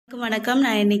வணக்கம்.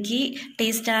 நான் இன்னைக்கு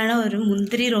டேஸ்டான ஒரு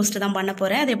முந்திரி ரோஸ்ட் தான் பண்ண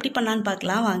போகிறேன். அது எப்படி பண்ணலான்னு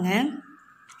பார்க்கலாம் வாங்க.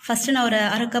 ஃபஸ்ட்டு நான் ஒரு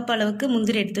அரை கப் அளவுக்கு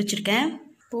முந்திரி எடுத்து வச்சுருக்கேன்.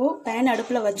 இப்போது பேன்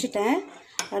அடுப்பில் வச்சுட்டேன்.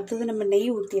 அடுத்தது நம்ம நெய்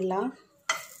ஊற்றிடலாம்.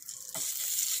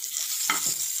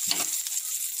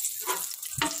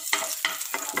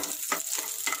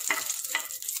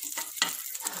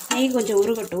 நெய் கொஞ்சம்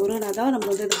உருகினா தான்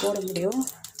நம்ம இது போட முடியும்.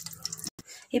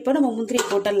 இப்போ நம்ம முந்திரி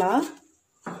போட்டுடலாம்.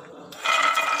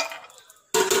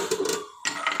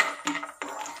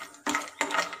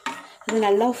 அது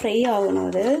நல்லா ஃப்ரை ஆகணும்.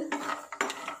 அது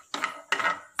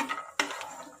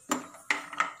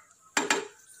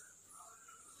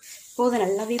இப்போது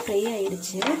நல்லாவே ஃப்ரை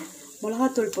ஆகிடுச்சு.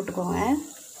 மிளகாத்தூள் போட்டுக்கோங்க.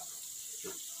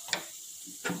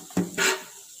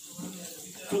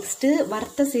 நெக்ஸ்ட்டு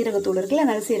வறுத்த சீரகத்தூள் இருக்குல்ல,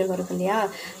 நல்ல சீரகம் இருக்கு இல்லையா,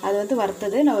 அது வந்து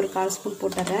வறுத்தது நான் ஒரு 1/4 ஸ்பூன்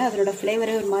போட்டுறேன். அதோட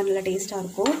ஃப்ளேவரே ஒரு மாதிரி நல்லா டேஸ்ட்டாக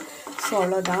இருக்கும். ஸோ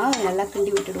அவ்வளோதான். அதை நல்லா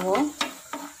கிண்டி விட்டுடுவோம்.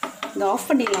 இதை ஆஃப்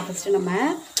பண்ணிடலாம் ஃபஸ்ட்டு நம்ம.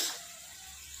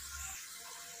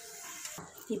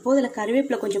 இப்போது இதில்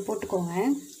கருவேப்பிலை கொஞ்சம் போட்டுக்கோங்க.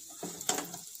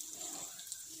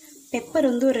 பெப்பர்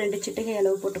வந்து ஒரு 2 சிட்டிகை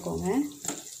அளவு போட்டுக்கோங்க.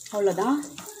 அவ்வளோதான்.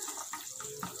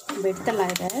 நம்ம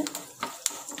எடுத்துடலாம் இதை.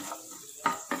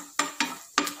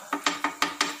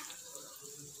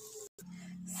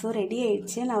 ஸோ ரெடி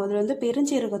ஆயிடுச்சு. நான் அதில் வந்து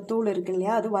பெருஞ்சீரகத்தூள் இருக்கு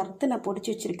இல்லையா, அது வறுத்து நான்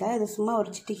பொடிச்சு வச்சுருக்கேன். இது சும்மா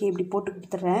ஒரு சிட்டிகை இப்படி போட்டு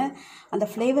கொடுத்துட்றேன். அந்த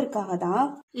ஃப்ளேவருக்காக தான்.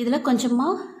 இதில்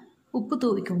கொஞ்சமாக உப்பு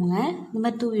தூவிக்கோங்க. இந்த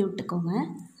மாதிரி தூவி விட்டுக்கோங்க.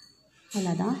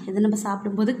 அவ்வளோதான். இது நம்ம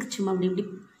சாப்பிடும்போது சும்மா அப்படி இப்படி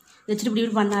வச்சுட்டு இப்படி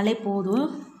இப்படி பண்ணாலே போதும்.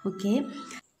 ஓகே.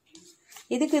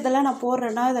 இதுக்கு இதெல்லாம் நான்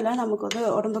போடுறேன்னா, இதெல்லாம் நமக்கு வந்து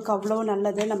உடம்புக்கு அவ்வளோ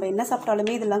நல்லது. நம்ம என்ன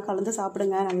சாப்பிட்டாலுமே இதெல்லாம் கலந்து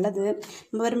சாப்பிடுங்க, நல்லது.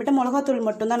 நம்ம வெறுமட்டும் மிளகாத்தூள்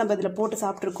மட்டும்தான் நம்ம இதில் போட்டு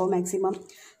சாப்பிட்ருக்கோம் மேக்ஸிமம்.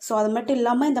 ஸோ அது மட்டும்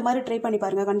இல்லாமல் இந்த மாதிரி ட்ரை பண்ணி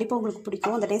பாருங்கள். கண்டிப்பாக உங்களுக்கு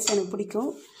பிடிக்கும். அந்த டேஸ்ட் எனக்கு பிடிக்கும்.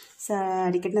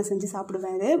 அடிக்கடி நான் செஞ்சு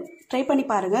சாப்பிடுவேன். இது ட்ரை பண்ணி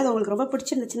பாருங்கள். அது உங்களுக்கு ரொம்ப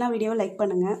பிடிச்சிருந்துச்சுன்னா வீடியோவை லைக்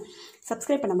பண்ணுங்கள்.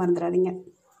 சப்ஸ்கிரைப் பண்ண மறந்துடாதீங்க.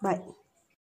 பாய்.